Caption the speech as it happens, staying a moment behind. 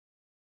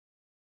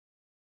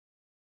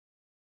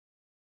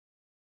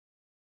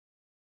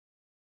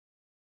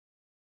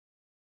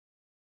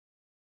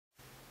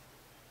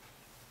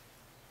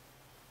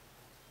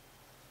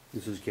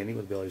This is Kenny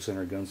with Valley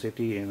Center Gun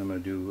Safety, and I'm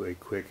going to do a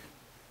quick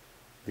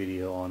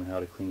video on how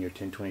to clean your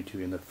 1022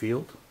 in the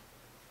field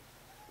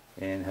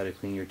and how to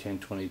clean your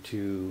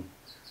 1022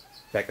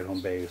 back at home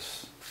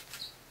base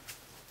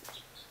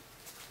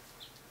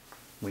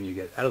when you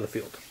get out of the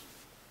field.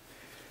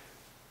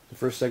 The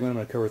first segment I'm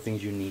going to cover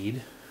things you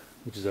need,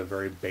 which is a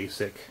very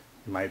basic,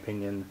 in my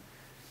opinion,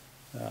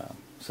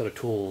 set of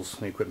tools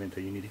and equipment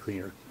that you need to clean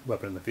your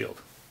weapon in the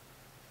field.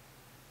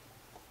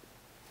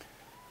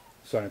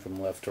 Starting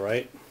from left to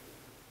right,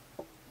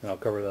 and I'll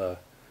cover the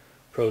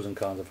pros and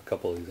cons of a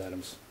couple of these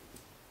items.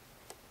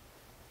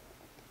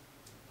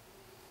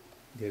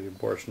 You have your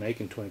bore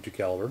snake in 22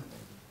 caliber,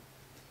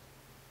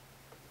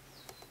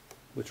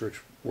 which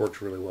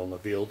works really well in the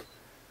field,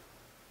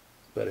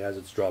 but it has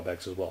its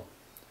drawbacks as well.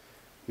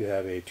 You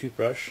have a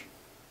toothbrush,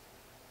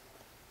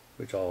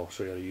 which I'll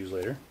show you how to use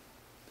later.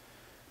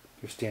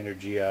 Your standard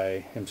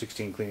GI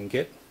M16 cleaning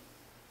kit,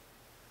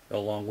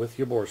 along with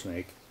your bore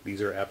snake.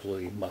 These are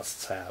absolutely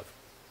musts-have.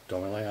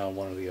 Don't rely on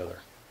one or the other.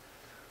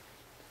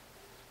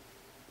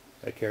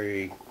 I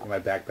carry in my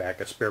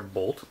backpack a spare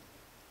bolt,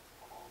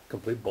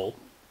 complete bolt,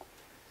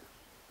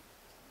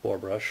 bore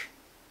brush,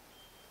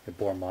 a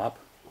bore mop,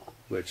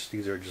 which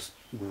these are just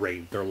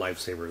great. They're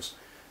lifesavers.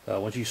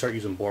 Once you start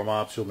using bore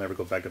mops, you'll never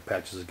go back to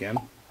patches again.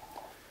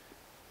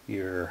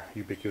 Your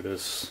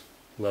ubiquitous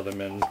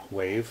Leatherman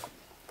Wave,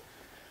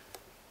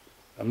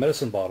 a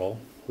medicine bottle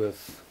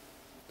with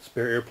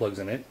spare earplugs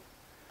in it,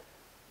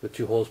 with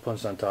 2 holes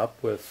punched on top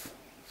with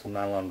some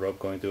nylon rope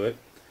going through it.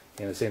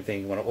 And the same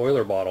thing, you want an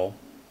oiler bottle,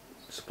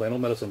 just a plain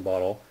old medicine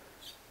bottle,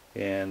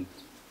 and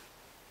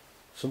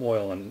some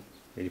oil, and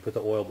you put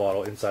the oil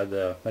bottle inside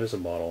the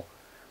medicine bottle,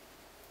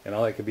 and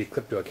all that can be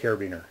clipped to a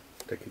carabiner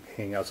that can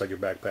hang outside your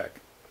backpack.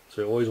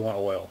 So you always want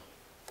oil.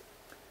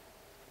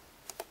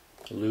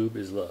 Lube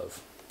is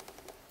love.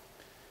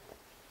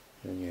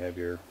 Then you have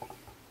your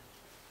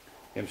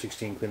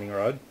M16 cleaning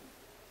rod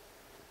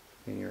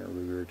and your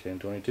Ruger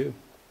 1022.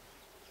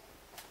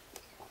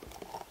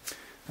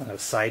 On a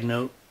side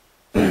note,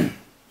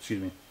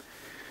 excuse me,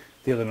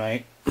 the other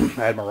night I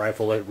had my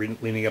rifle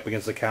leaning up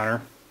against the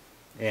counter,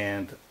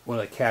 and one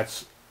of the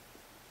cats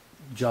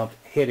jumped,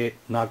 hit it,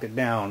 knocked it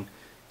down,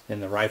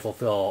 and the rifle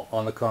fell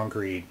on the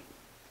concrete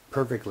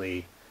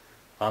perfectly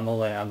on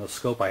the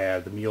scope I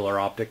had, the Mueller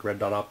optic, red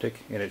dot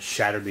optic, and it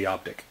shattered the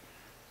optic.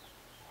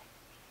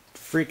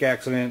 Freak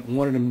accident,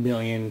 1 in a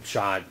million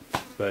shot,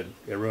 but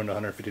it ruined a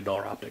 $150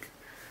 optic.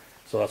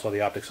 So that's why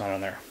the optic's not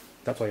on there.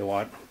 That's why you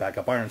want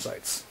backup iron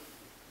sights.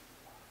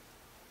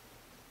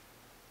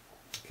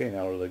 Okay,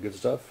 now to the good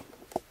stuff.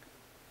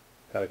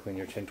 How to clean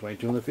your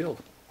 1022 in the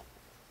field.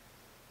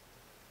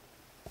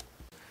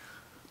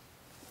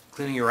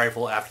 Cleaning your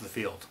rifle after the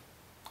field.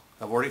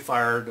 I've already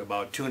fired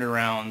about 200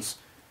 rounds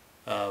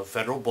of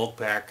Federal bulk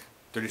pack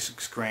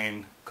 36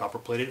 grain copper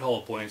plated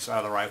hollow points out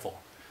of the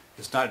rifle.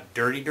 It's not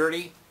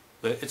dirty,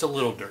 but it's a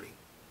little dirty.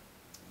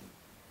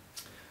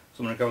 So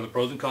I'm going to cover the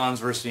pros and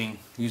cons versus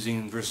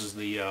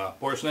the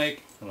bore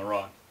snake and the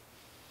rod.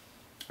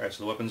 Alright,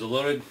 so the weapons are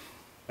loaded,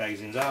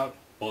 magazine's out,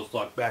 bolts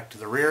locked back to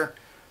the rear.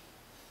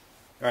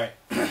 Alright,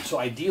 so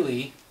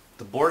ideally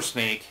the bore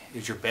snake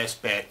is your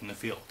best bet in the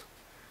field,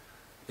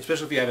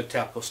 especially if you have a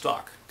tactical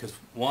stock, because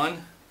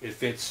one, it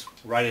fits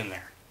right in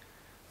there.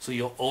 So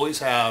you'll always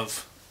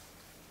have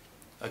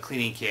a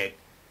cleaning kit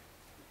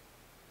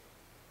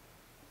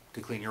to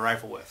clean your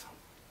rifle with.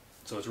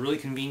 So it's really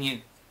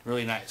convenient,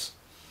 really nice.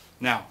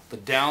 Now, the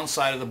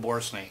downside of the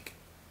bore snake.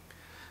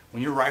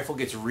 When your rifle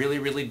gets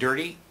really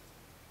dirty,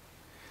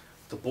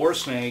 the bore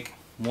snake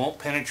won't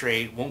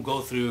penetrate, won't go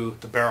through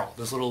the barrel.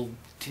 This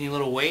teeny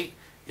little weight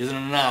isn't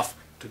enough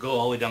to go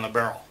all the way down the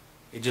barrel.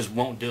 It just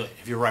won't do it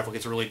if your rifle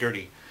gets really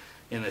dirty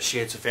in the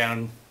shits of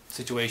phantom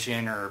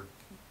situation or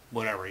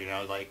whatever, you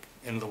know, like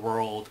end of the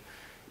world.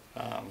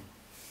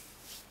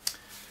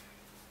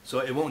 So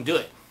it won't do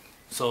it.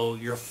 So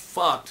you're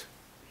fucked,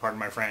 pardon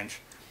my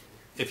French,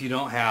 if you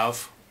don't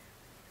have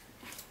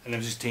an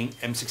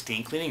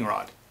M16 cleaning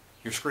rod.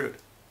 You're screwed,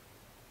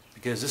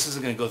 because this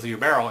isn't going to go through your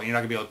barrel and you're not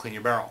going to be able to clean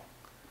your barrel.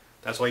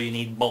 That's why you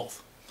need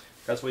both.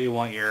 That's why you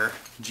want your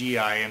GI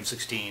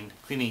M16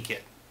 cleaning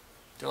kit.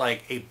 They're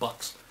like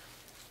 $8.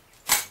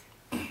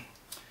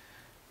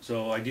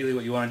 So ideally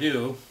what you want to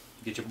do,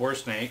 get your bore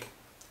snake,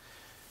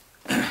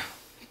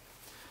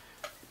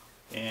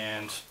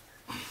 and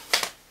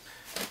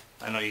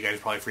I know you guys are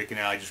probably freaking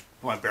out, I just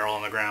put my barrel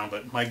on the ground,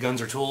 but my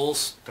guns are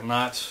tools. They're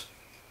not,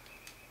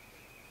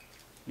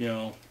 you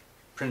know,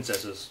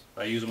 princesses.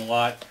 I use them a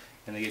lot,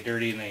 and they get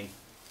dirty and they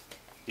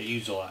get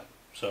used a lot.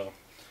 So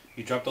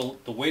you drop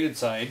the weighted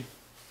side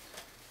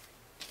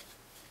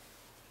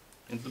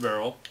into the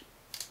barrel,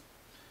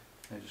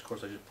 and of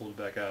course I just pulled it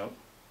back out.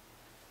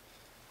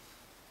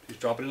 Just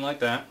drop it in like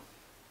that,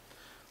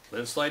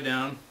 let it slide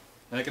down,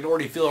 and I can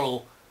already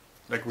feel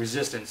like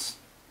resistance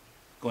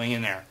going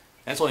in there.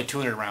 That's only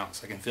 200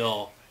 rounds. I can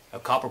feel a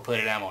copper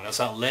plated ammo. That's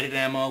not leaded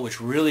ammo,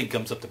 which really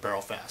gums up the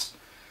barrel fast.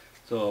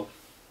 So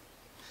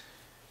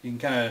you can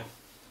kind of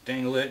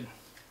dangle it,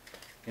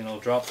 and it'll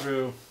drop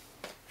through.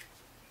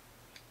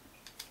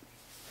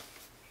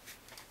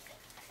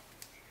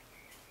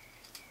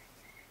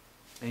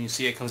 and you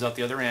see it comes out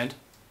the other end.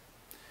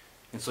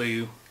 And so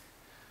you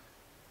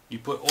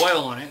put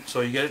oil on it,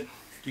 so you get it.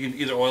 You can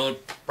either oil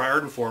it prior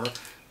or before, but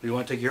you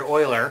want to take your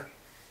oiler,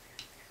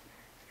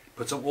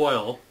 put some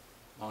oil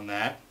on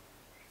that,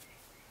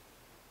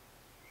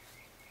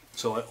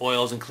 so it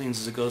oils and cleans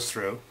as it goes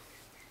through,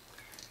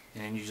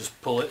 and you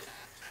just pull it.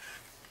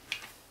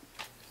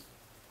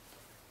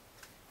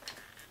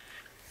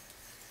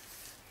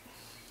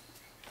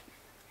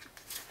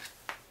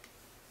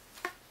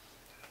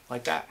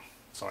 Like that.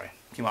 Sorry,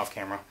 came off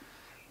camera.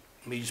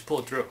 But you just pull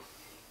it through.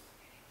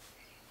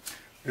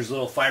 There's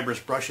little fibrous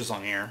brushes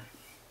on here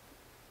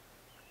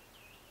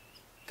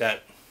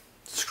that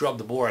scrub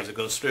the bore as it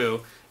goes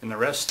through, and the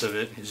rest of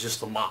it is just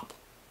the mop.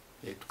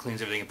 It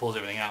cleans everything and pulls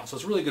everything out. So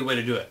it's a really good way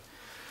to do it.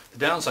 The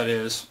downside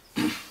is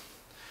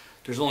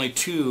there's only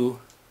two,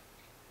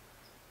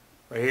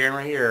 right here and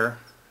right here,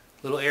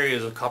 little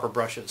areas of copper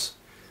brushes.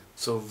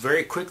 So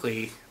very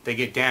quickly they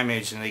get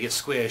damaged and they get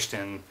squished,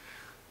 and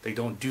they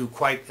don't do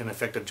quite an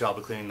effective job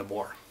of cleaning the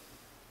bore.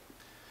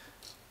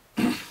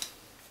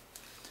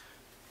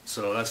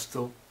 So that's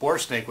the bore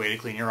snake way to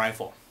clean your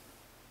rifle.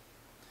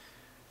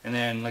 And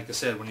then, like I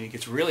said, when it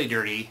gets really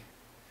dirty,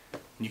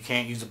 you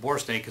can't use the bore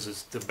snake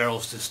because the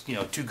barrel's just, you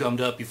know, too gummed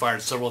up. You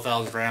fired several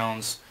thousand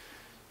rounds,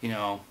 you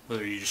know,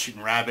 whether you're just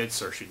shooting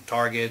rabbits or shooting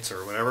targets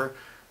or whatever.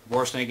 The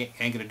bore snake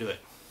ain't gonna do it.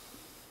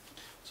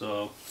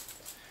 So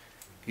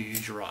you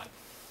use your rod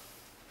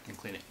and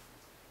clean it.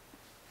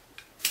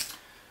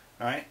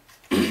 Alright,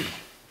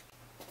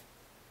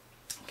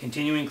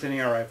 continuing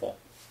cleaning our rifle.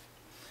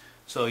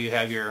 So you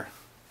have your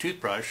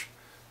toothbrush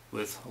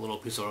with a little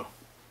piece of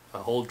a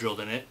hole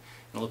drilled in it,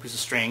 and a little piece of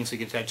string so you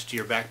can attach it to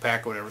your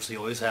backpack or whatever, so you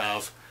always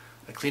have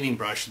a cleaning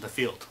brush in the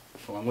field,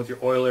 along with your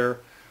oiler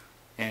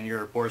and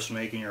your bore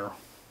snake and your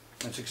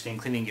M16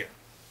 cleaning gear.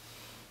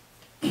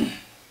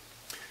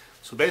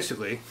 So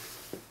basically,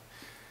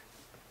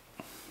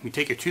 you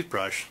take your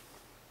toothbrush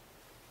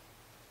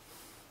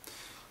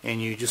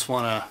and you just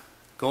want to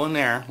go in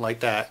there like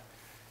that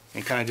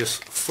and kind of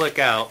just flick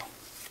out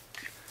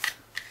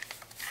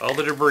all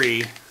the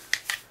debris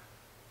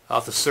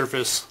off the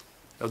surface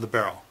of the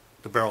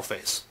barrel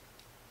face,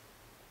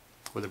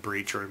 or the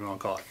breech, or whatever you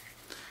want to call it.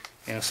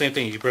 And the same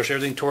thing, you brush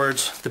everything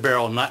towards the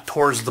barrel, not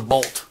towards the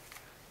bolt.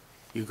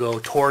 You go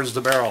towards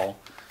the barrel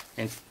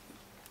and,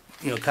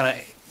 you know, kind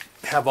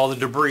of have all the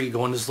debris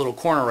go in this little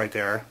corner right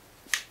there,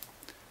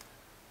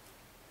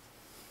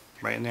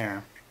 right in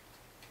there,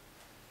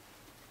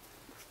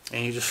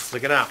 and you just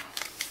flick it out.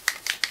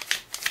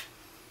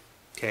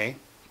 Okay,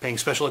 paying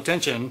special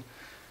attention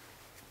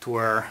to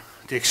where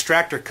the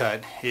extractor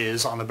cut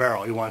is on the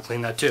barrel. You want to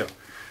clean that too.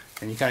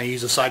 And you kind of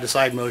use a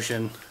side-to-side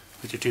motion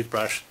with your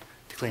toothbrush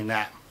to clean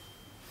that.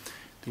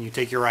 Then you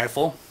take your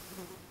rifle,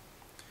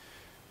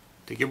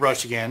 take your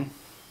brush again,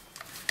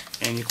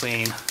 and you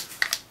clean,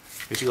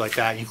 basically like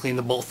that, and you clean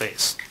the bolt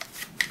face.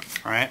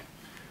 Alright?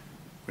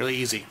 Really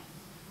easy.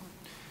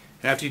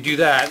 And after you do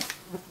that,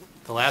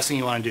 the last thing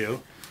you want to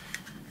do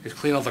is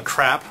clean all the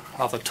crap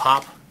off the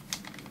top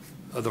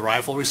of the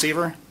rifle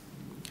receiver.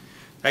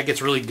 That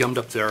gets really gummed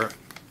up there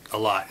a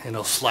lot, and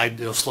it'll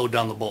slow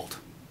down the bolt.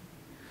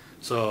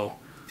 So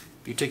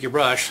you take your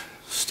brush,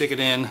 stick it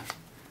in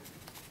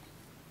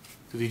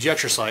to the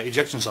ejection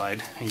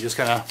side, and you just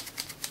kind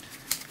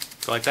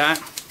of go like that,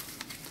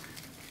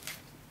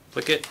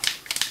 flick it,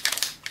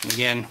 and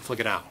again flick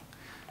it out.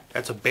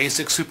 That's a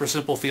basic, super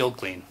simple field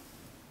clean.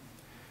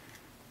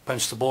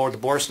 Punch the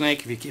bore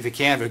snake if you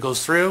can, if it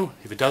goes through.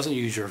 If it doesn't,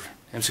 use your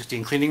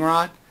M16 cleaning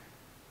rod.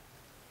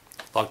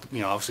 Lock,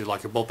 obviously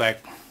lock your bolt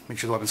back, make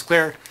sure the weapon's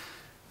clear.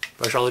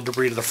 Brush all the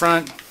debris to the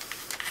front,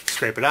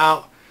 scrape it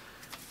out,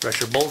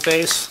 brush your bolt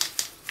face,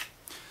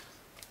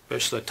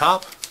 brush the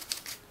top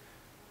of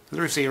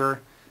the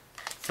receiver,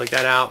 flick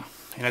that out,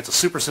 and that's a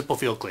super simple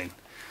field clean.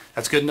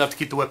 That's good enough to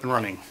keep the weapon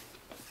running.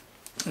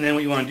 And then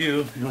what you want to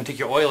do, you want to take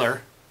your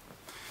oiler,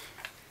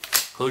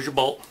 close your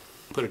bolt,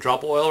 put a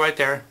drop of oil right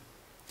there,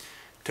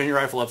 turn your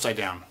rifle upside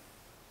down,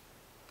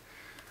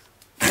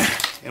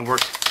 and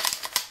work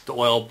the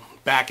oil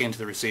back into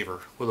the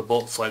receiver where the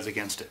bolt slides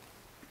against it.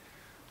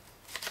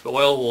 The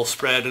oil will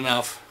spread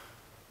enough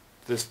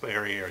this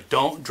area here.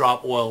 Don't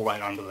drop oil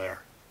right onto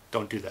there.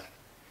 Don't do that.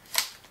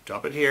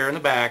 Drop it here in the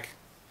back,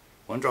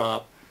 one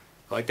drop,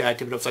 like that,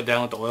 tip it upside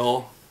down with the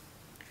oil,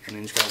 and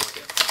then you just gotta work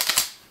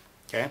it.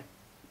 Okay?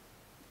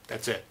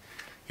 That's it.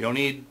 You don't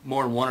need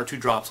more than 1 or 2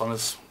 drops on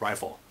this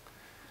rifle.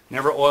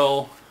 Never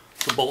oil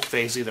the bolt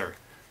face either.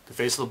 The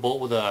face of the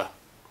bolt with the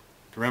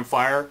rim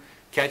fire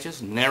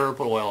catches, never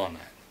put oil on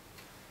that.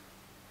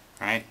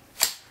 Alright?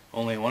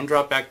 Only 1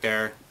 drop back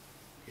there.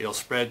 It'll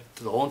spread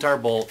to the whole entire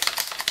bolt.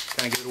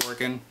 Kind of get it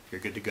working.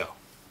 You're good to go.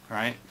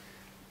 Alright?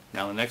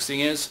 Now the next thing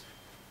is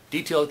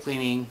detailed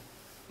cleaning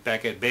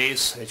back at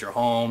base, at your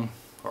home,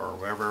 or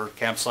wherever,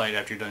 campsite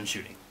after you're done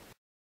shooting.